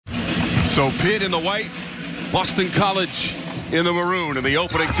So Pitt in the white, Boston College in the maroon, and the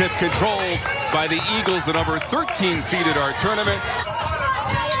opening tip controlled by the Eagles, the number 13 seed at our tournament.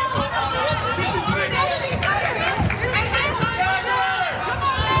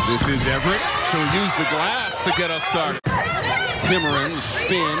 This is Everett. She'll use the glass to get us started. Timmerin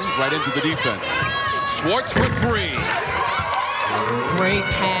spin right into the defense. Swartz for three. Great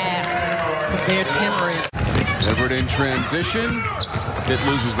pass from their Timmerin. Everett in transition. Pitt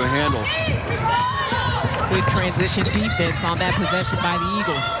loses the handle. Good transition defense on that possession by the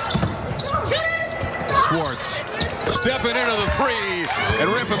Eagles. Swartz stepping into the three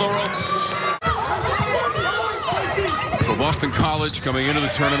and ripping the ropes. So Boston College coming into the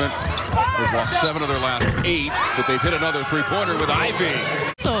tournament. They've lost 7 of their last 8, but they've hit another three-pointer with Ivy.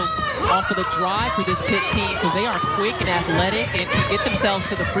 So off of the drive for this Pitt team because they are quick and athletic and can get themselves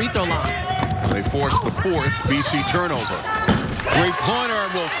to the free throw line. They force the 4th BC turnover. Three-pointer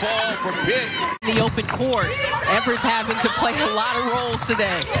will fall from Pitt. In the open court, Everett's having to play a lot of roles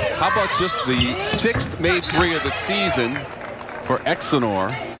today. How about just the 6th made 3 of the season for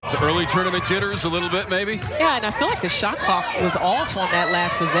Exenor? The early tournament jitters a little bit, maybe? Yeah, and I feel like the shot clock was off on that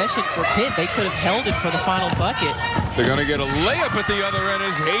last possession for Pitt. They could have held it for the final bucket. They're going to get a layup at the other end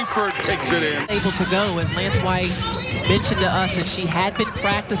as Hayford takes it in. Able to go, as Lance White mentioned to us that she had been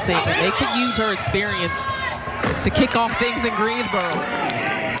practicing, and they could use her experience to kick off things in Greensboro.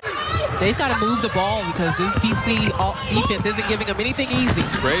 They've got to move the ball because this BC defense isn't giving them anything easy.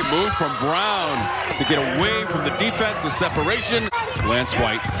 Great move from Brown to get away from the defense, the separation. Lance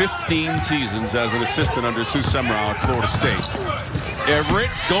White, 15 seasons as an assistant under Sue Semrau at Florida State. Everett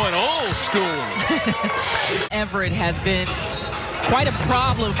going old school. Everett has been quite a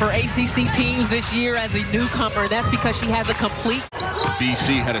problem for ACC teams this year as a newcomer. That's because she has a complete...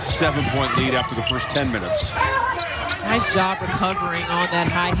 BC had a 7-point lead after the first 10 minutes. Nice job recovering on that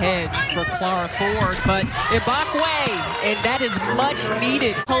high hedge for Clara Ford, but Ibakwe, and that is much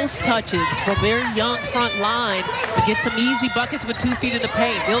needed post touches from their young front line to get some easy buckets with 2 feet in the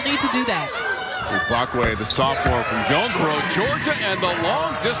paint. They'll need to do that. Ibakwe, the sophomore from Jonesboro, Georgia, and the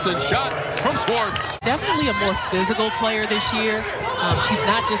long-distance shot from Swartz. Definitely a more physical player this year. She's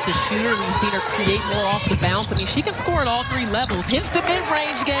not just a shooter. We've seen her create more off the bounce. I mean, she can score at all 3 levels. Hits the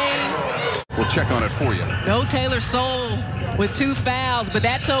mid-range game. We'll check on it for you. No Taylor Soule with 2 fouls, but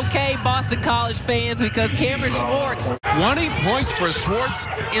that's okay, Boston College fans, because Cameron Swartz. 20 points for Swartz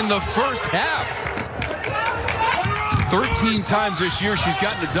in the first half. 13 times this year she's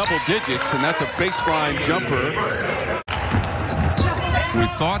gotten to double digits, and that's a baseline jumper. We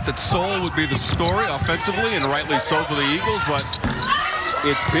thought that Soule would be the story offensively, and rightly so for the Eagles, but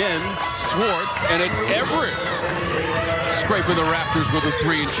it's been Swartz, and it's Everett scraping the Raptors with a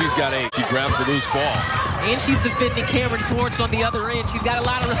 3, and she's got 8. She grabs the loose ball. And she's defending Cameron Swartz on the other end. She's got a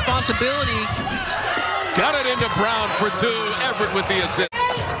lot of responsibility. Got it into Brown for 2. Everett with the assist.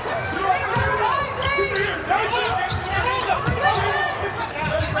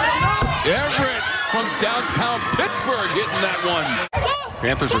 Everett from downtown Pittsburgh hitting that one.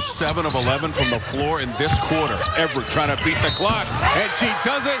 Panthers are 7 of 11 from the floor in this quarter. Everett trying to beat the clock, and she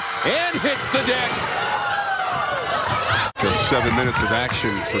does it and hits the deck. Just 7 minutes of action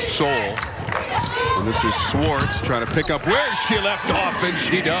for Soule. And this is Swartz trying to pick up where she left off, and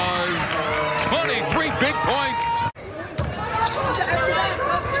she does. 23 big points.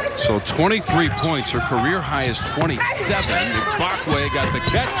 So 23 points. Her career high is 27. Ibakwe got the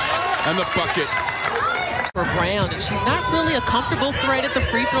catch and the bucket. For Brown, and she's not really a comfortable threat at the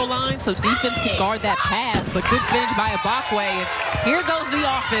free throw line, so defense can guard that pass, but good finish by Ibakwe. And here goes the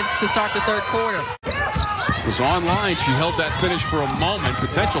offense to start the 3rd quarter. Was online. She held that finish for a moment.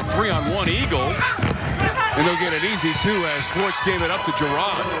 Potential 3-on-1 Eagles. And they'll get it easy, too, as Swartz gave it up to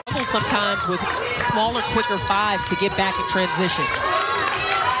Gerard. Sometimes with smaller, quicker 5s to get back in transition.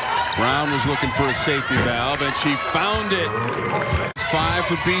 Brown was looking for a safety valve, and she found it. 5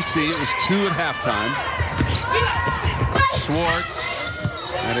 for BC. It was 2 at halftime. Swartz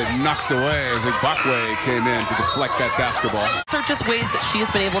had it knocked away as Ibakwe came in to deflect that basketball. These are just ways that she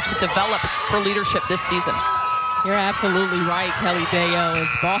has been able to develop her leadership this season. You're absolutely right, Kelly Deo. As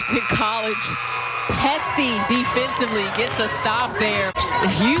Boston College, pesty defensively, gets a stop there.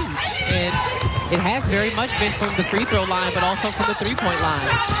 Huge. And it has very much been from the free throw line, but also from the 3-point line.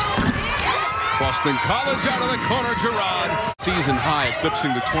 Boston College out of the corner, Gerard. Season high,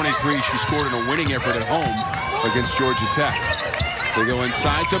 eclipsing the 23 she scored in a winning effort at home against Georgia Tech. They go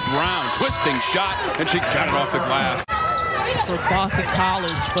inside to Brown, twisting shot, and she got it off the glass. For Boston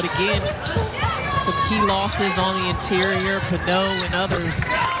College, but again, some key losses on the interior, Pinot and others.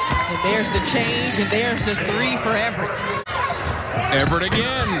 And there's the change, and there's the 3 for Everett. Everett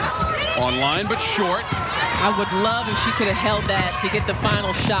again. Online, but short. I would love if she could have held that to get the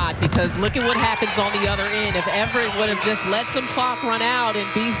final shot, because look at what happens on the other end. If Everett would have just let some clock run out and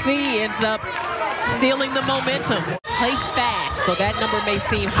BC ends up stealing the momentum. Play fast, so that number may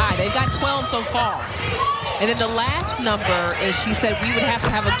seem high. They've got 12 so far. And then the last number is, she said we would have to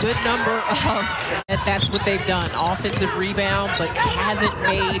have a good number of, and that's what they've done. Offensive rebound, but hasn't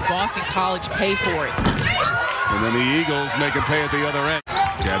made Boston College pay for it. And then the Eagles make him pay at the other end.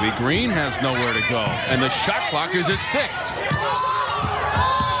 Gabby Green has nowhere to go. And the shot clock is at 6.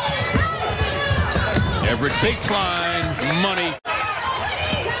 Everett baseline, money.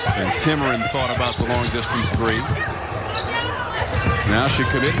 And Timmerin thought about the long distance 3. Now she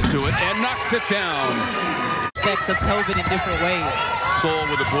commits to it and knocks it down. Effects of COVID in different ways. Soul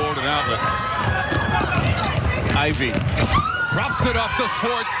with the board and outlet. Ivy drops it off to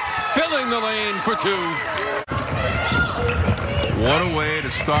Swartz, filling the lane for 2. What a way to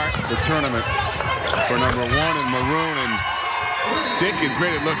start the tournament for number 1 in maroon. And Dickens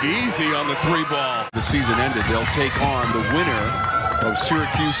made it look easy on the 3-ball. The season ended. They'll take on the winner of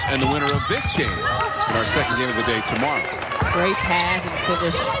Syracuse and the winner of this game in our second game of the day tomorrow. Great pass and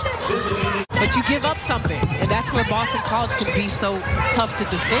finish. But you give up something, and that's where Boston College can be so tough to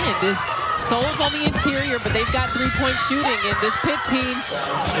defend. Is Soul's on the interior, but they've got 3-point shooting, and this Pitt team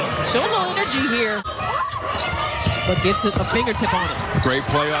show no energy here, but gets a fingertip on it. Great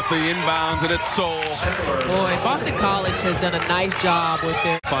play off the inbounds, and it's Soul. Boy, Boston College has done a nice job with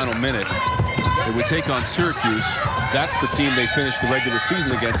their final minute. They would take on Syracuse. That's the team they finished the regular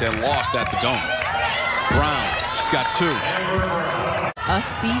season against and lost at the Dome. Brown, she's got 2.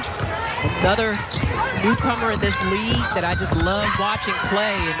 Usby, another newcomer in this league that I just love watching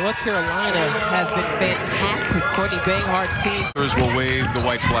play. And North Carolina has been fantastic. Courtney Banghardt's team. Will wave the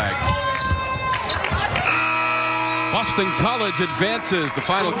white flag. Boston College advances. The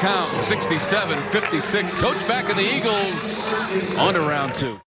final count, 67-56. Coach back in the Eagles on to round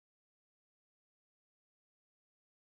 2.